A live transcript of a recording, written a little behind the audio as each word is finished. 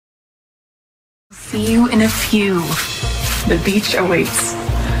See you in a few. The beach awaits.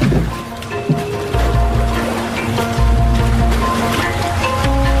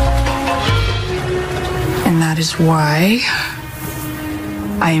 And that is why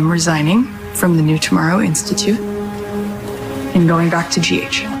I am resigning from the New Tomorrow Institute and going back to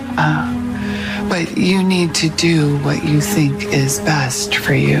GH. But you need to do what you think is best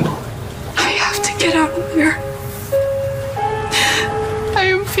for you. I have to get out of there. I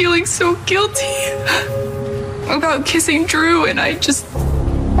am feeling so guilty about kissing Drew, and I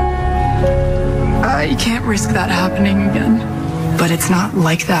can't risk that happening again. But it's not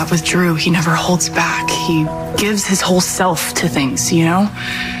like that with Drew. He never holds back. He gives his whole self to things, you know?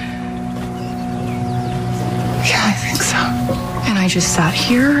 Yeah, I think so. And I just sat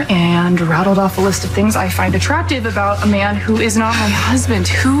here and rattled off a list of things I find attractive about a man who is not my husband.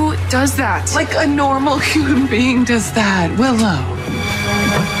 Who does that? Like a normal human being does that, Willow.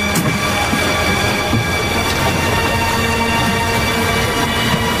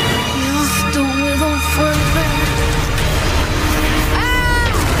 Just a little further.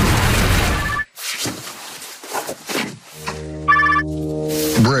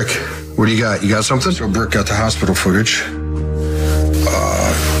 Brick, what do you got? You got something? So Brick got the hospital footage.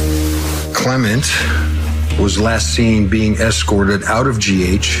 Clement was last seen being escorted out of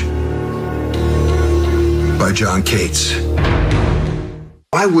GH by John Cates.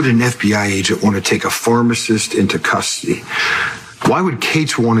 Why would an FBI agent want to take a pharmacist into custody? Why would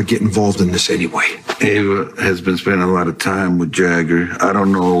Cates want to get involved in this anyway? Ava has been spending a lot of time with Jagger. I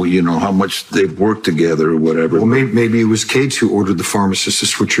don't know, how much they've worked together or whatever. Well, maybe it was Cates who ordered the pharmacist to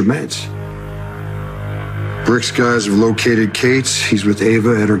switch her meds. Brick's guys have located Cates. He's with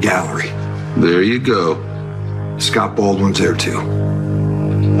Ava at her gallery. There you go. Scott Baldwin's there too.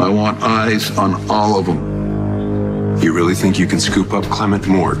 I want eyes on all of them. You really think you can scoop up Clement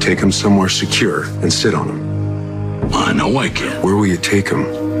Moore, take him somewhere secure, and sit on him? I know I can. Where will you take him?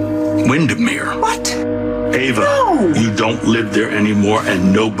 Windermere. What? Ava, No. you don't live there anymore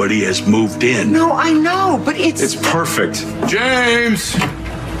and nobody has moved in. No, I know, but it's perfect. James!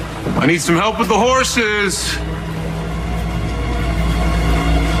 I need some help with the horses.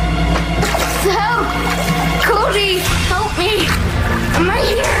 Help! Cody, help me! I'm right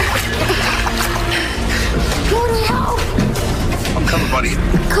here! Cody, help! I'm coming, buddy.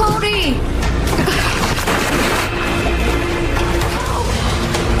 Cody!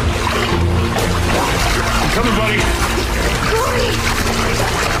 I'm coming, buddy. Cody!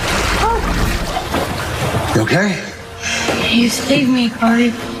 Oh, You okay? you saved me,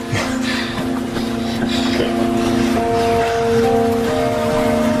 Cody.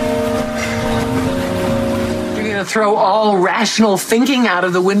 Throw all rational thinking out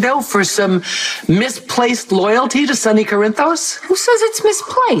of the window for some misplaced loyalty to Sonny Corinthos? Who says it's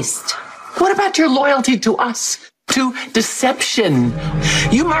misplaced? What about your loyalty to us? To deception?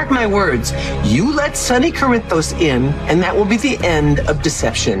 You mark my words. You let Sonny Corinthos in, and that will be the end of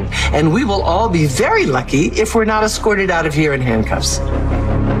deception. And we will all be very lucky if we're not escorted out of here in handcuffs.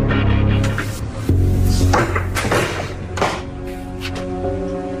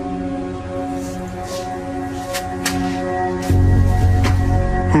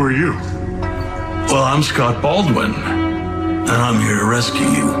 Who are you? Well, I'm Scott Baldwin, and I'm here to rescue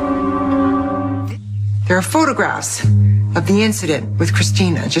you. There are photographs of the incident with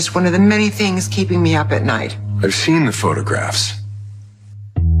Christina, just one of the many things keeping me up at night. I've seen the photographs.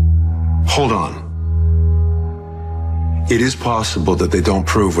 Hold on. It is possible that they don't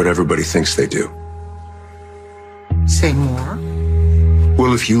prove what everybody thinks they do. Say more.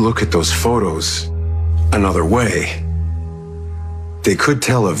 Well, if you look at those photos another way, they could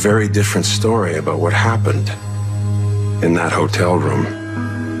tell a very different story about what happened in that hotel room.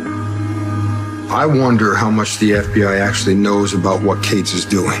 I wonder how much the FBI actually knows about what Cates is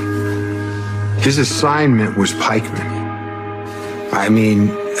doing. His assignment was pikeman. I mean,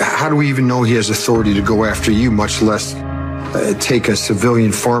 how do we even know he has authority to go after you, much less take a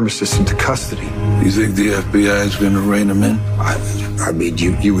civilian pharmacist into custody? You think the FBI is going to rein him in? I mean,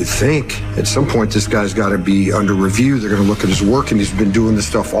 you would think at some point this guy's got to be under review. They're going to look at his work, and he's been doing this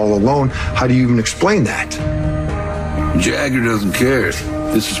stuff all alone. How do you even explain that? Jagger doesn't care.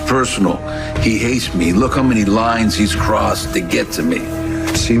 This is personal. He hates me. Look how many lines he's crossed to get to me.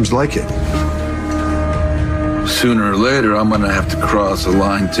 Seems like it. Sooner or later, I'm going to have to cross a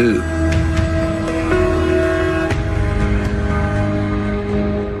line too.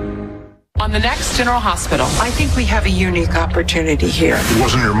 On the next General Hospital, I think we have a unique opportunity here. It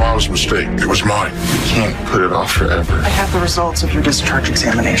wasn't your mom's mistake. It was mine. You can't put it off forever. I have the results of your discharge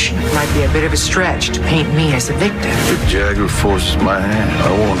examination. It might be a bit of a stretch to paint me as a victim. If Jagger forces my hand,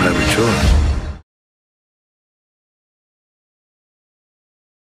 I won't have a choice.